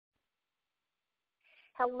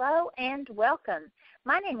Hello and welcome.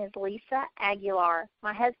 My name is Lisa Aguilar.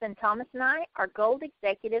 My husband Thomas and I are Gold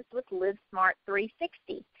Executives with LiveSmart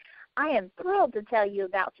 360. I am thrilled to tell you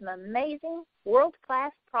about some amazing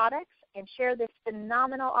world-class products and share this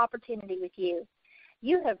phenomenal opportunity with you.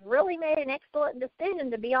 You have really made an excellent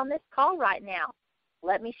decision to be on this call right now.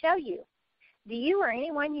 Let me show you. Do you or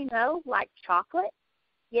anyone you know like chocolate?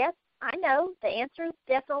 Yes, I know. The answer is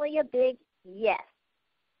definitely a big yes.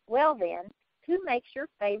 Well then, who makes your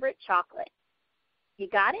favorite chocolate? You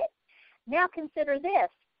got it? Now consider this.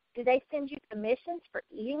 Do they send you commissions for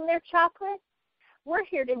eating their chocolate? We're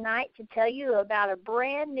here tonight to tell you about a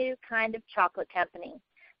brand new kind of chocolate company.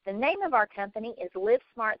 The name of our company is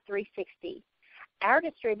LiveSmart 360. Our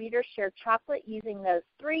distributors share chocolate using those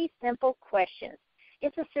three simple questions.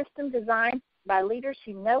 It's a system designed by leaders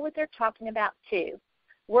who know what they're talking about too.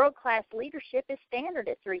 World-class leadership is standard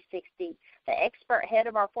at 360. The expert head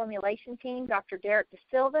of our formulation team, Dr. Derek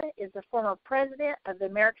DeSilva, is the former president of the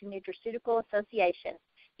American Nutraceutical Association.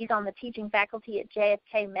 He's on the teaching faculty at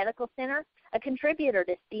JFK Medical Center, a contributor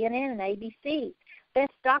to CNN and ABC,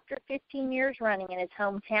 best doctor 15 years running in his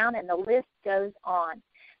hometown, and the list goes on.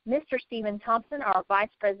 Mr. Stephen Thompson, our Vice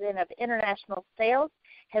President of International Sales,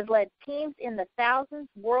 has led teams in the thousands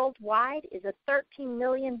worldwide, is a $13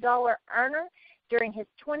 million earner. During his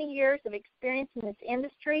 20 years of experience in this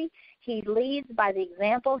industry, he leads by the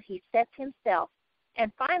example he sets himself.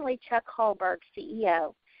 And finally, Chuck Hallberg,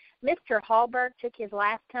 CEO. Mr. Hallberg took his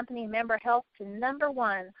last company, Member Health, to number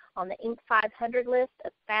one on the Inc. 500 list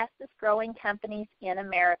of fastest-growing companies in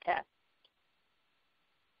America.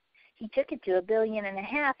 He took it to $1.5 billion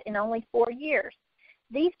in only 4 years.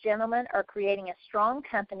 These gentlemen are creating a strong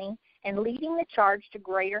company and leading the charge to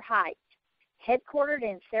greater heights. Headquartered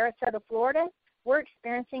in Sarasota, Florida, we're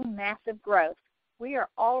experiencing massive growth. We are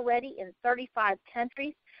already in 35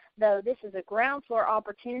 countries, though this is a ground floor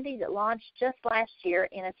opportunity that launched just last year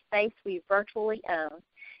in a space we virtually own.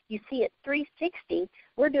 You see, at 360,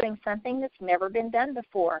 we're doing something that's never been done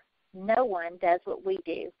before. No one does what we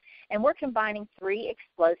do. And we're combining three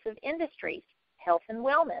explosive industries, health and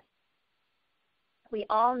wellness. We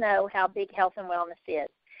all know how big health and wellness is.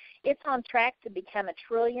 It's on track to become a $1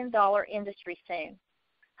 trillion industry soon.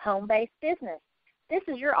 Home-based business. This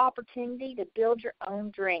is your opportunity to build your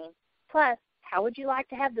own dream. Plus, how would you like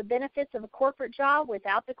to have the benefits of a corporate job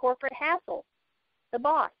without the corporate hassle? The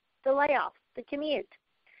boss, the layoffs, the commute.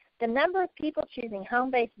 The number of people choosing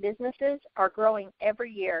home-based businesses are growing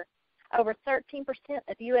every year. Over 13%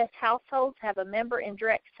 of U.S. households have a member in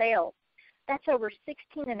direct sales. That's over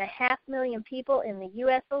 16.5 million people in the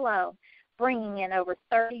U.S. alone, bringing in over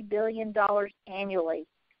 $30 billion annually,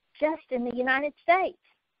 just in the United States.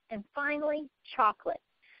 And finally, chocolate.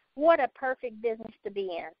 What a perfect business to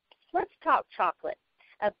be in. Let's talk chocolate.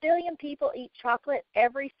 1 billion people eat chocolate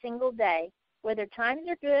every single day. Whether times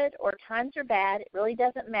are good or times are bad, it really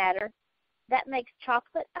doesn't matter. That makes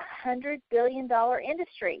chocolate a $100 billion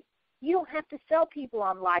industry. You don't have to sell people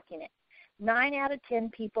on liking it. 9 out of 10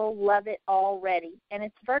 people love it already, and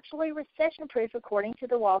it's virtually recession-proof according to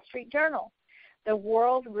the Wall Street Journal. The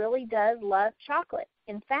world really does love chocolate.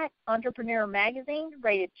 In fact, Entrepreneur Magazine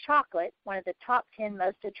rated chocolate one of the top 10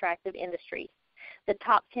 most attractive industries. The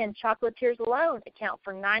top 10 chocolatiers alone account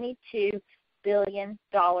for $92 billion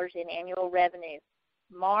in annual revenue.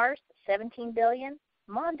 Mars, $17 billion.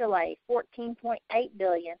 Mondelez, $14.8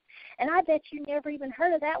 billion. And I bet you never even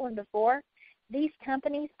heard of that one before. These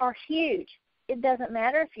companies are huge. It doesn't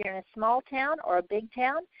matter if you're in a small town or a big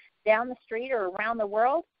town, down the street or around the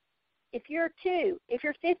world. If you're 2, if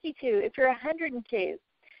you're 52, if you're 102,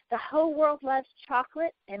 the whole world loves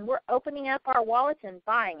chocolate, and we're opening up our wallets and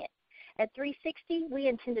buying it. At 360, we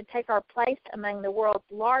intend to take our place among the world's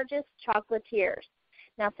largest chocolatiers.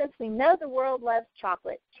 Now, since we know the world loves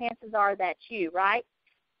chocolate, chances are that's you, right?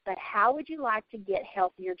 But how would you like to get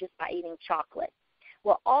healthier just by eating chocolate?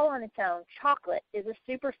 Well, all on its own, chocolate is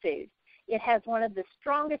a superfood. It has one of the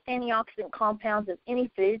strongest antioxidant compounds of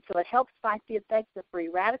any food, so it helps fight the effects of free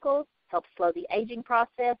radicals, helps slow the aging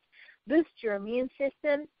process, boosts your immune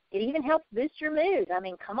system. It even helps boost your mood. I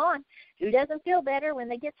mean, come on. Who doesn't feel better when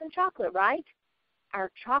they get some chocolate, right?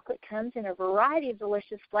 Our chocolate comes in a variety of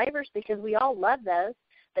delicious flavors because we all love those.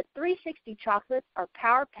 But 360 chocolates are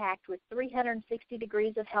power-packed with 360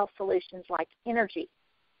 degrees of health solutions like energy.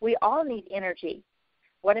 We all need energy.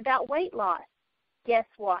 What about weight loss? Guess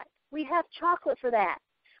what? We have chocolate for that.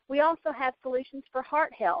 We also have solutions for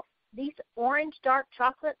heart health. These orange dark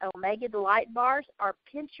chocolate Omega Delight bars are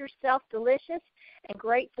pinch-yourself delicious and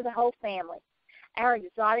great for the whole family. Our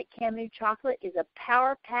exotic Camu chocolate is a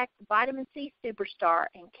power-packed vitamin C superstar,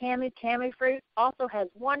 and Camu fruit also has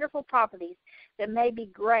wonderful properties that may be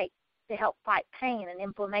great to help fight pain and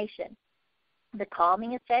inflammation. The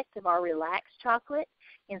calming effect of our relaxed chocolate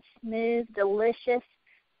in smooth, delicious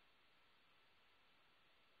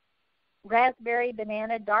raspberry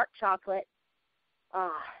banana dark chocolate,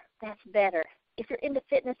 that's better. If you're into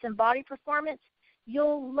fitness and body performance,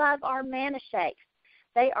 you'll love our Manna Shakes.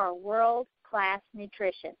 They are world-class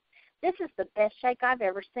nutrition. This is the best shake I've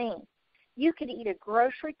ever seen. You could eat a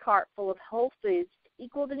grocery cart full of whole foods to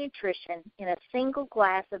equal the nutrition in a single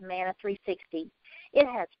glass of Manna 360. It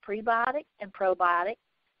has prebiotics and probiotics,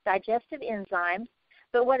 digestive enzymes,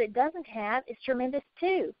 but what it doesn't have is tremendous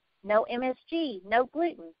too. No MSG, no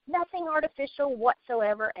gluten, nothing artificial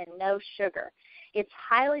whatsoever, and no sugar. It's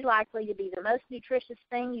highly likely to be the most nutritious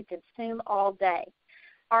thing you consume all day.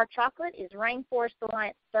 Our chocolate is Rainforest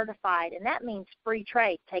Alliance certified, and that means free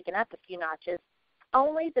trade taken up a few notches.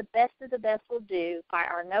 Only the best of the best will do by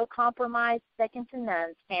our no-compromise,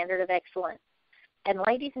 second-to-none standard of excellence. And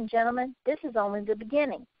ladies and gentlemen, this is only the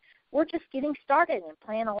beginning. We're just getting started and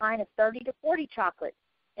plan a line of 30 to 40 chocolates.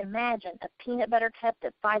 Imagine a peanut butter cup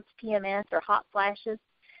that fights PMS or hot flashes,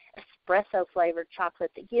 espresso-flavored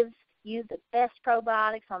chocolate that gives you the best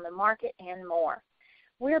probiotics on the market, and more.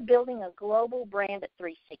 We're building a global brand at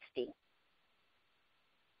 360.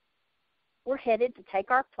 We're headed to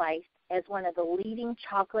take our place as one of the leading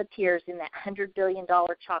chocolatiers in that $100 billion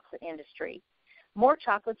chocolate industry. More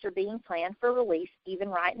chocolates are being planned for release even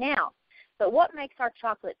right now. But what makes our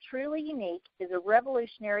chocolate truly unique is a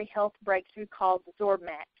revolutionary health breakthrough called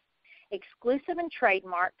ZorbMax. Exclusive and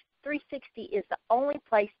trademarked, 360 is the only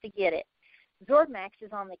place to get it. ZorbMax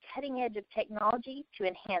is on the cutting edge of technology to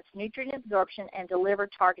enhance nutrient absorption and deliver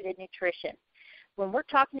targeted nutrition. When we're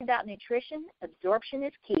talking about nutrition, absorption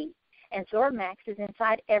is key, and ZorbMax is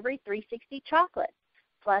inside every 360 chocolate.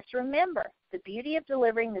 Plus, remember, the beauty of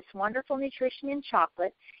delivering this wonderful nutrition in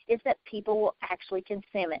chocolate is that people will actually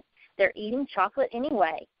consume it. They're eating chocolate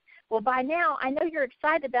anyway. Well, by now, I know you're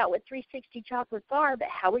excited about what 360 chocolates are, but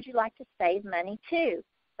how would you like to save money too?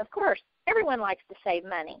 Of course, everyone likes to save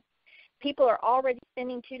money. People are already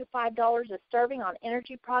spending $2 to $5 a serving on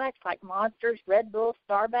energy products like Monsters, Red Bull,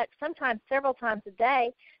 Starbucks, sometimes several times a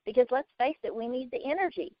day, because let's face it, we need the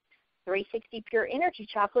energy. 360 Pure Energy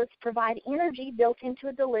chocolates provide energy built into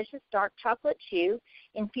a delicious dark chocolate chew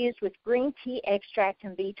infused with green tea extract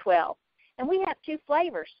and B12. And we have two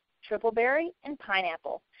flavors, triple berry and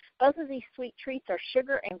pineapple. Both of these sweet treats are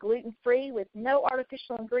sugar and gluten-free with no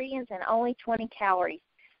artificial ingredients and only 20 calories.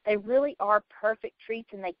 They really are perfect treats,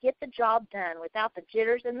 and they get the job done without the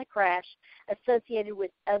jitters and the crash associated with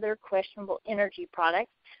other questionable energy products.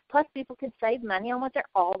 Plus, people can save money on what they're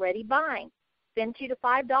already buying. Spend $2 to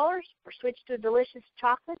 $5 or switch to delicious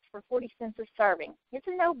chocolates for 40 cents a serving. It's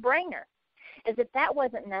a no-brainer. As if that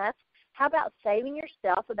wasn't enough, how about saving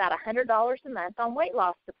yourself about $100 a month on weight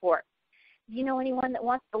loss support? Do you know anyone that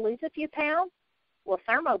wants to lose a few pounds? Well,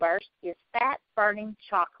 ThermoBurst is fat-burning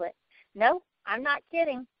chocolate. No, I'm not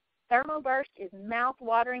kidding. ThermoBurst is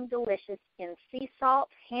mouth-watering delicious in sea salt,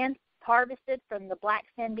 hand-harvested from the black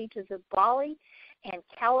sand beaches of Bali, and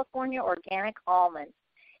California organic almonds.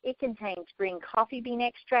 It contains green coffee bean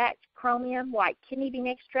extract, chromium, white kidney bean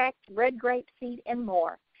extract, red grape seed, and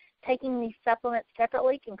more. Taking these supplements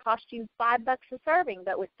separately can cost you $5 a serving,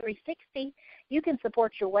 but with 360, you can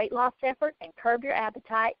support your weight loss effort and curb your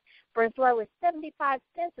appetite for as low as 75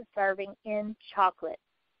 cents a serving in chocolate.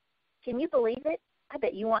 Can you believe it? I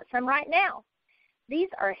bet you want some right now. These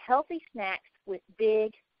are healthy snacks with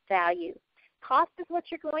big value. Cost is what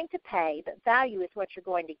you're going to pay, but value is what you're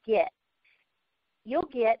going to get. You'll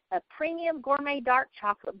get a premium gourmet dark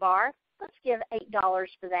chocolate bar. Let's give $8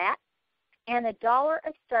 for that. And $1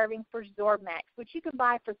 a serving for ZorbMax, which you can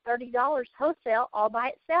buy for $30 wholesale all by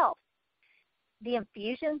itself. The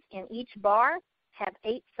infusions in each bar have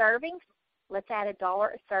 8 servings. Let's add $1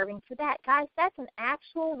 a serving for that. Guys, that's an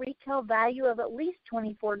actual retail value of at least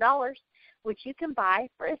 $24, which you can buy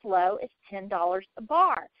for as low as $10 a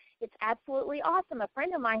bar. It's absolutely awesome. A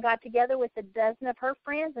friend of mine got together with a dozen of her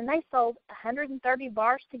friends, and they sold 130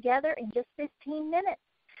 bars together in just 15 minutes.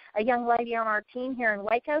 A young lady on our team here in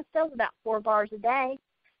Waco sells about 4 bars a day.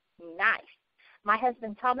 Nice. My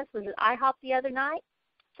husband Thomas was at IHOP the other night.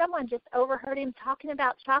 Someone just overheard him talking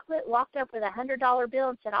about chocolate, walked up with a $100 bill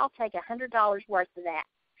and said, I'll take $100 worth of that.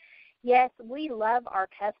 Yes, we love our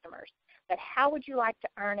customers, but how would you like to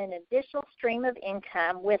earn an additional stream of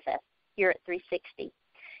income with us here at 360?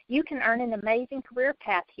 You can earn an amazing career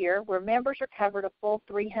path here where members are covered a full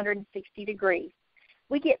 360 degrees.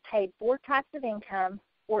 We get paid 4 types of income,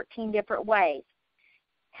 14 different ways.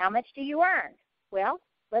 How much do you earn? Well,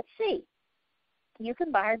 let's see. You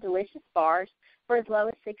can buy our delicious bars for as low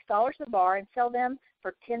as $6 a bar and sell them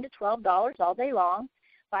for $10 to $12 all day long.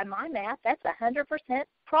 By my math, that's 100%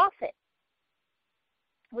 profit.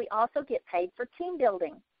 We also get paid for team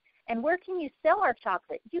building. And where can you sell our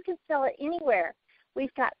chocolate? You can sell it anywhere.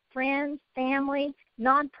 We've got friends, family,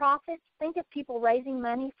 nonprofits. Think of people raising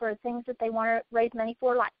money for things that they want to raise money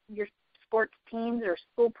for, like your sports teams or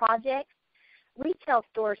school projects. Retail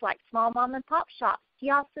stores like small mom and pop shops,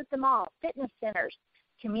 kiosks at the mall, fitness centers,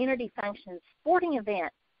 community functions, sporting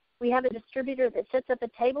events. We have a distributor that sets up a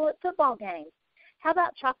table at football games. How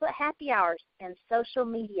about chocolate happy hours and social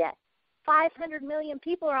media? 500 million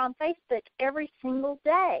people are on Facebook every single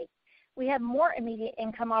day. We have more immediate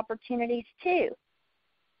income opportunities too.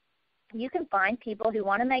 You can find people who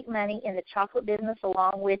want to make money in the chocolate business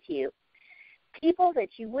along with you. People that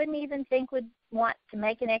you wouldn't even think would want to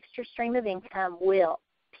make an extra stream of income will.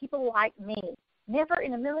 People like me. Never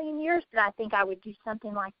in a million years did I think I would do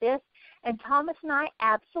something like this, and Thomas and I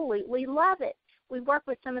absolutely love it. We work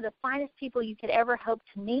with some of the finest people you could ever hope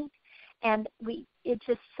to meet, and it's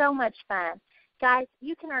just so much fun. Guys,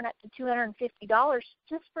 you can earn up to $250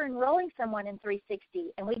 just for enrolling someone in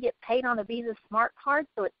 360, and we get paid on a Visa Smart Card,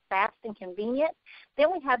 so it's fast and convenient.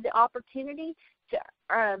 Then we have the opportunity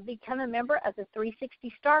to become a member of the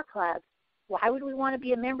 360 Star Club. Why would we want to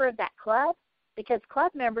be a member of that club? Because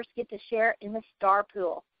club members get to share in the Star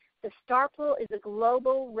Pool. The Star Pool is a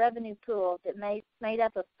global revenue pool that made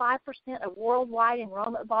up of 5% of worldwide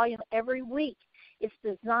enrollment volume every week. It's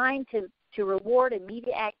designed to reward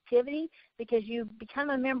immediate activity because you become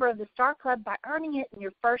a member of the Star Club by earning it in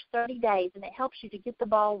your first 30 days, and it helps you to get the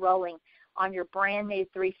ball rolling on your brand new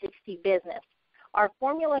 360 business. Our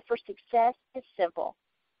formula for success is simple.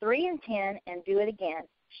 3 and 10 and do it again.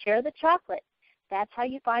 Share the chocolate. That's how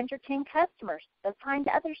you find your 10 customers. But find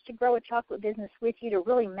others to grow a chocolate business with you to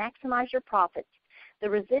really maximize your profits. The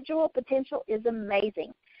residual potential is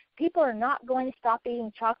amazing. People are not going to stop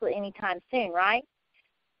eating chocolate anytime soon, right?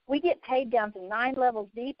 We get paid down to 9 levels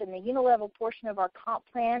deep in the unilevel portion of our comp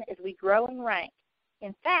plan as we grow and rank.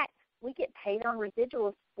 In fact, we get paid on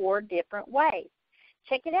residuals 4 different ways.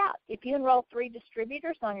 Check it out. If you enroll 3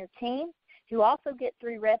 distributors on your team who also get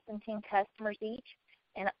 3 reps and 10 customers each,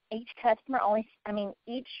 and each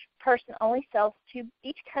person only sells 2,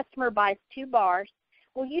 each customer buys 2 bars,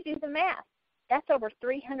 well, you do the math. That's over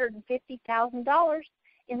 $350,000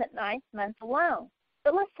 in the 9th month alone.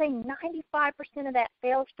 But let's say 95% of that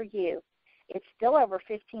fails for you. It's still over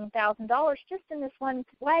 $15,000 just in this one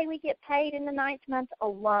way we get paid in the 9th month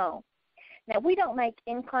alone. Now, we don't make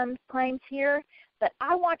income claims here, but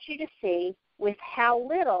I want you to see with how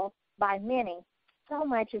little by many, so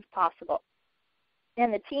much is possible.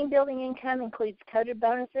 And the team building income includes coded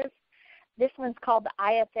bonuses. This one's called the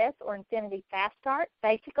IFS or Infinity Fast Start.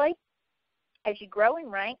 Basically, as you grow in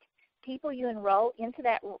rank, people you enroll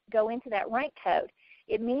go into that rank code.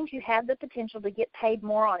 It means you have the potential to get paid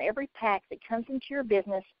more on every pack that comes into your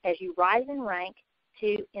business as you rise in rank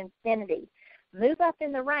to infinity. Move up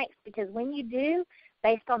in the ranks, because when you do,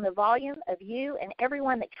 based on the volume of you and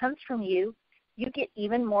everyone that comes from you, you get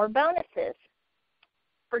even more bonuses.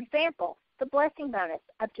 For example, the blessing bonus,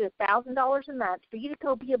 up to $1,000 a month for you to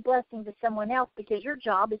go be a blessing to someone else because your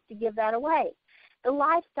job is to give that away. The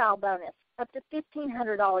lifestyle bonus, up to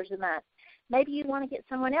 $1,500 a month. Maybe you want to get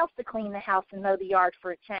someone else to clean the house and mow the yard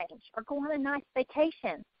for a change, or go on a nice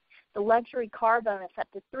vacation. The luxury car bonus, up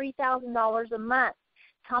to $3,000 a month.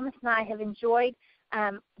 Thomas and I have enjoyed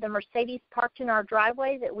the Mercedes parked in our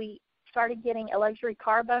driveway that we started getting a luxury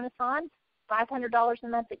car bonus on, $500 a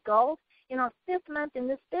month at Gold, in our 5th month in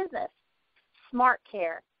this business. Smart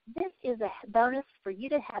Care. This is a bonus for you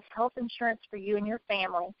to have health insurance for you and your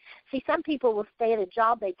family. See, some people will stay at a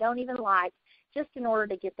job they don't even like just in order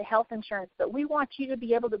to get the health insurance, but we want you to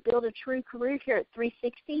be able to build a true career here at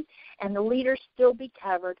 360 and the leaders still be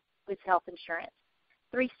covered with health insurance.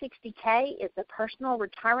 360K is the personal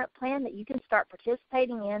retirement plan that you can start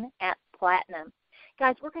participating in at Platinum.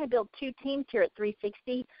 Guys, we're going to build 2 teams here at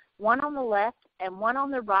 360, one on the left and one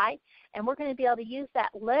on the right, and we're going to be able to use that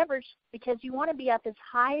leverage because you want to be up as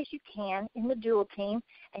high as you can in the dual team,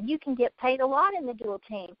 and you can get paid a lot in the dual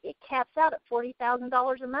team. It caps out at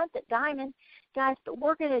 $40,000 a month at Diamond, guys, but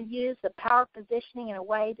we're going to use the power positioning in a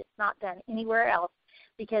way that's not done anywhere else,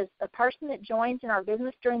 because a person that joins in our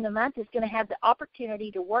business during the month is going to have the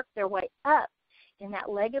opportunity to work their way up in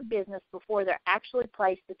that leg of business before they're actually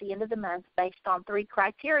placed at the end of the month based on 3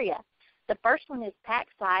 criteria. The first one is pack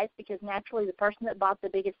size, because naturally the person that bought the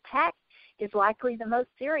biggest pack is likely the most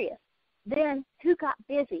serious. Then, who got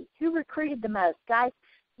busy? Who recruited the most? Guys,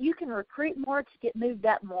 You can recruit more to get moved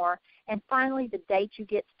up more. And finally, the date you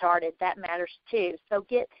get started, that matters too. So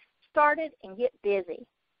get started and get busy.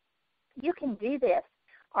 You can do this.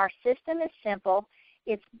 Our system is simple.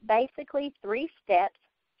 It's basically 3 steps.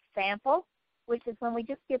 Sample, which is when we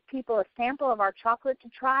just give people a sample of our chocolate to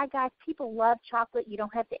try. Guys, people love chocolate. You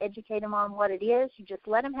don't have to educate them on what it is. You just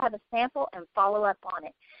let them have a sample and follow up on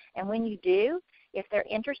it. And when you do, if they're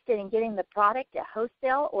interested in getting the product at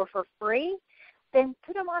wholesale or for free, then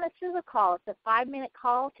put them on a sizzle call. It's a 5-minute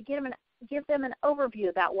call to give them an overview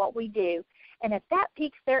about what we do. And if that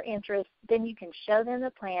piques their interest, then you can show them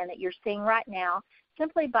the plan that you're seeing right now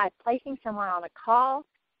simply by placing someone on a call,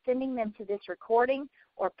 sending them to this recording,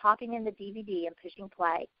 or popping in the DVD and pushing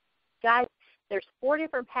play. Guys, there's 4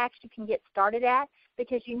 different packs you can get started at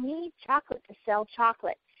because you need chocolate to sell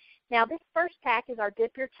chocolate. Now, this first pack is our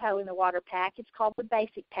Dip Your Toe in the Water pack. It's called the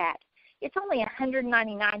Basic Pack. It's only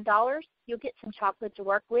 $199. You'll get some chocolate to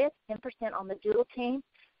work with, 10% on the Doodle Team,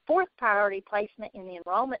 4th priority placement in the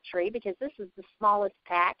enrollment tree because this is the smallest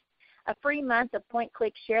pack, a free month of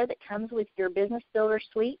point-click share that comes with your Business Builder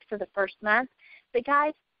Suite for the first month. But,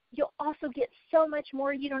 guys, you'll also get so much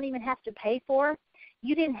more you don't even have to pay for.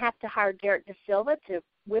 You didn't have to hire Derek DaSilva to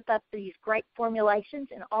whip up these great formulations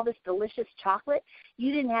and all this delicious chocolate.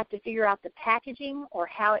 You didn't have to figure out the packaging or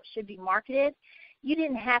how it should be marketed. You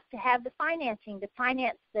didn't have to have the financing to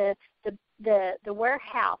finance the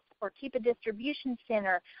warehouse or keep a distribution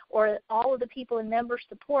center or all of the people in member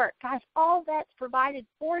support. Guys, all that's provided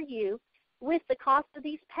for you with the cost of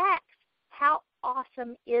these packs. How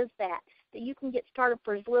awesome is that you can get started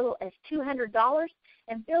for as little as $200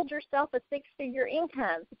 and build yourself a 6-figure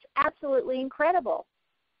income? It's absolutely incredible.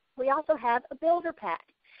 We also have a Builder Pack.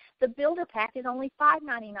 The Builder Pack is only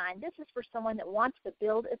 $5.99. This is for someone that wants to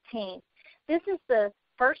build a team. This is the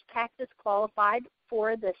first pack that's qualified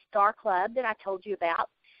for the Star Club that I told you about.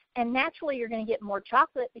 And naturally, you're going to get more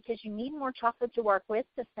chocolate because you need more chocolate to work with,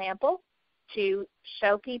 to sample, to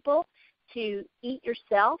show people, to eat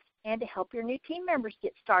yourself, and to help your new team members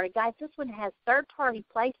get started. Guys, this one has 3rd-party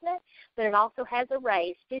placement, but it also has a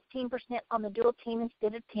raise, 15% on the Dual Team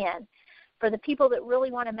instead of 10. For the people that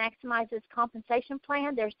really want to maximize this compensation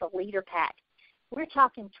plan, there's the Leader Pack. We're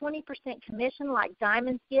talking 20% commission like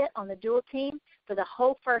Diamonds get on the Dual Team for the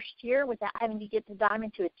whole first year without having to get to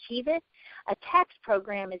Diamond to achieve it. A tax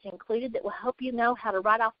program is included that will help you know how to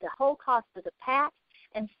write off the whole cost of the pack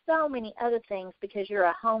and so many other things because you're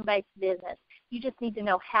a home-based business. You just need to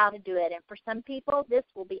know how to do it. And for some people, this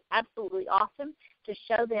will be absolutely awesome to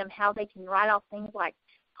show them how they can write off things like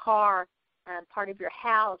car, part of your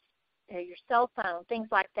house, your cell phone, things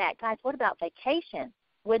like that. Guys, what about vacation?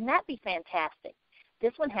 Wouldn't that be fantastic?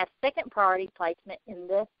 This one has 2nd priority placement in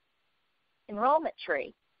the enrollment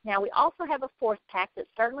tree. Now, we also have a 4th pack that's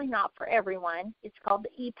certainly not for everyone. It's called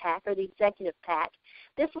the E-Pack or the Executive Pack.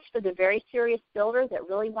 This is for the very serious builder that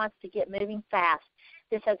really wants to get moving fast.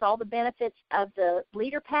 This has all the benefits of the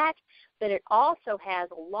Leader Pack, but it also has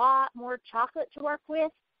a lot more chocolate to work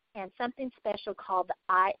with and something special called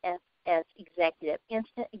the IFS Executive,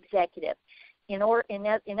 Instant Executive.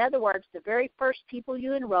 In other words, the very first people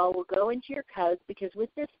you enroll will go into your codes because with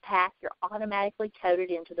this pack, you're automatically coded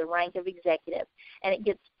into the rank of executive, and it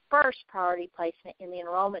gets 1st priority placement in the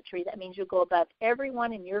enrollment tree. That means you'll go above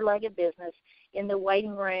everyone in your leg of business in the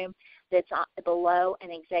waiting room that's below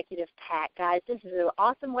an executive pack. Guys, this is an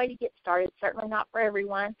awesome way to get started, certainly not for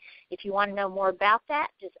everyone. If you want to know more about that,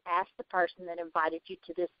 just ask the person that invited you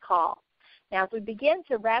to this call. Now, as we begin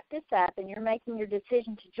to wrap this up and you're making your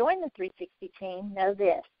decision to join the 360 team, know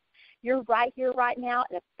this. You're right here right now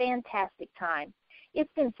at a fantastic time.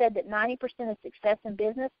 It's been said that 90% of success in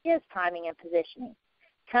business is timing and positioning.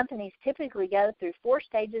 Companies typically go through 4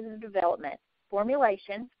 stages of development: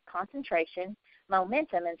 formulation, concentration,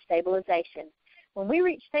 momentum, and stabilization. When we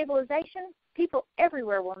reach stabilization, people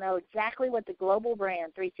everywhere will know exactly what the global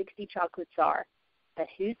brand 360 chocolates are. But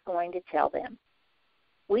who's going to tell them?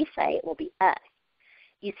 We say it will be us.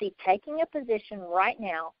 You see, taking a position right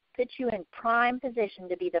now puts you in prime position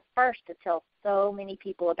to be the first to tell so many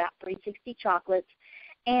people about 360 chocolates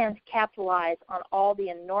and capitalize on all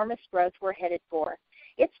the enormous growth we're headed for.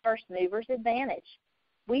 It's first mover's advantage.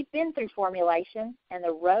 We've been through formulation, and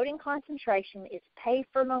the road in concentration is paved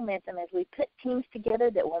for momentum as we put teams together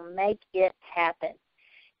that will make it happen.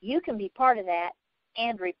 You can be part of that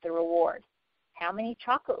and reap the reward. How many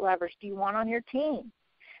chocolate lovers do you want on your team?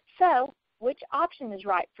 So, which option is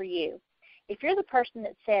right for you? If you're the person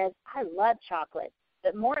that says, I love chocolate,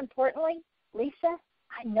 but more importantly, Lisa,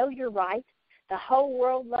 I know you're right. The whole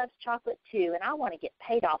world loves chocolate too, and I want to get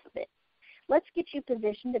paid off of it. Let's get you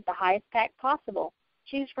positioned at the highest pack possible.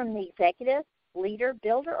 Choose from the executive, Leader,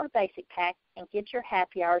 Builder, or Basic Pack and get your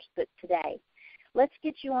happy hours booked today. Let's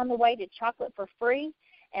get you on the way to chocolate for free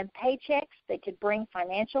and paychecks that could bring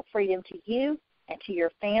financial freedom to you and to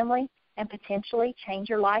your family and potentially change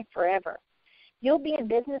your life forever. You'll be in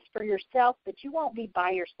business for yourself, but you won't be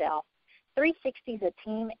by yourself. 360 is a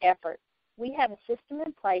team effort. We have a system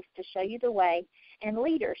in place to show you the way, and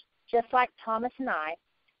leaders, just like Thomas and I,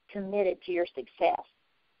 committed to your success.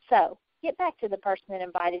 So get back to the person that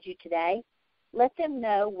invited you today. Let them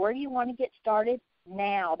know where you want to get started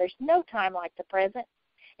now. There's no time like the present.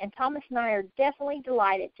 And Thomas and I are definitely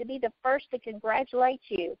delighted to be the first to congratulate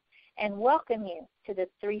you and welcome you to the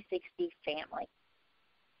 360 family.